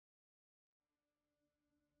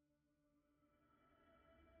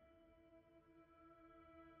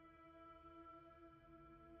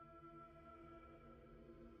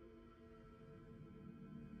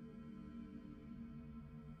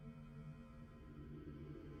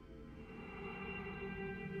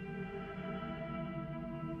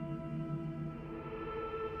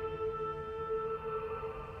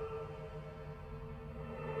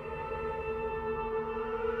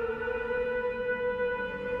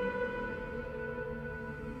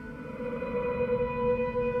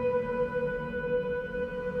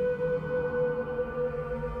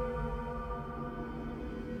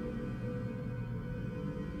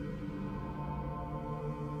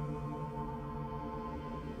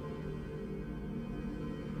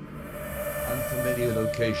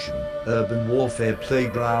location, urban warfare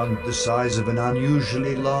playground the size of an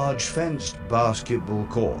unusually large fenced basketball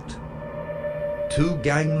court. Two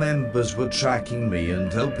gang members were tracking me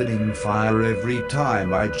and opening fire every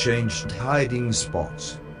time I changed hiding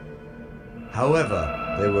spots.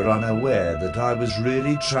 However, they were unaware that I was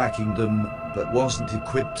really tracking them, but wasn't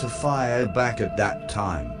equipped to fire back at that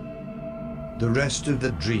time. The rest of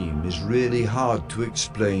the dream is really hard to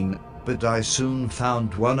explain, but I soon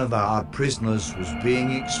found one of our prisoners was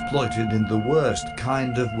being exploited in the worst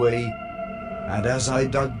kind of way, and as I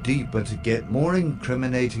dug deeper to get more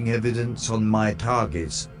incriminating evidence on my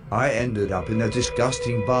targets, I ended up in a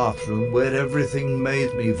disgusting bathroom where everything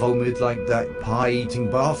made me vomit, like that pie-eating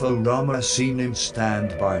bath-o-rama scene in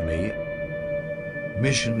Stand By Me.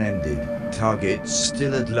 Mission ended, targets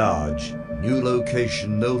still at large, new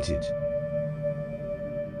location noted.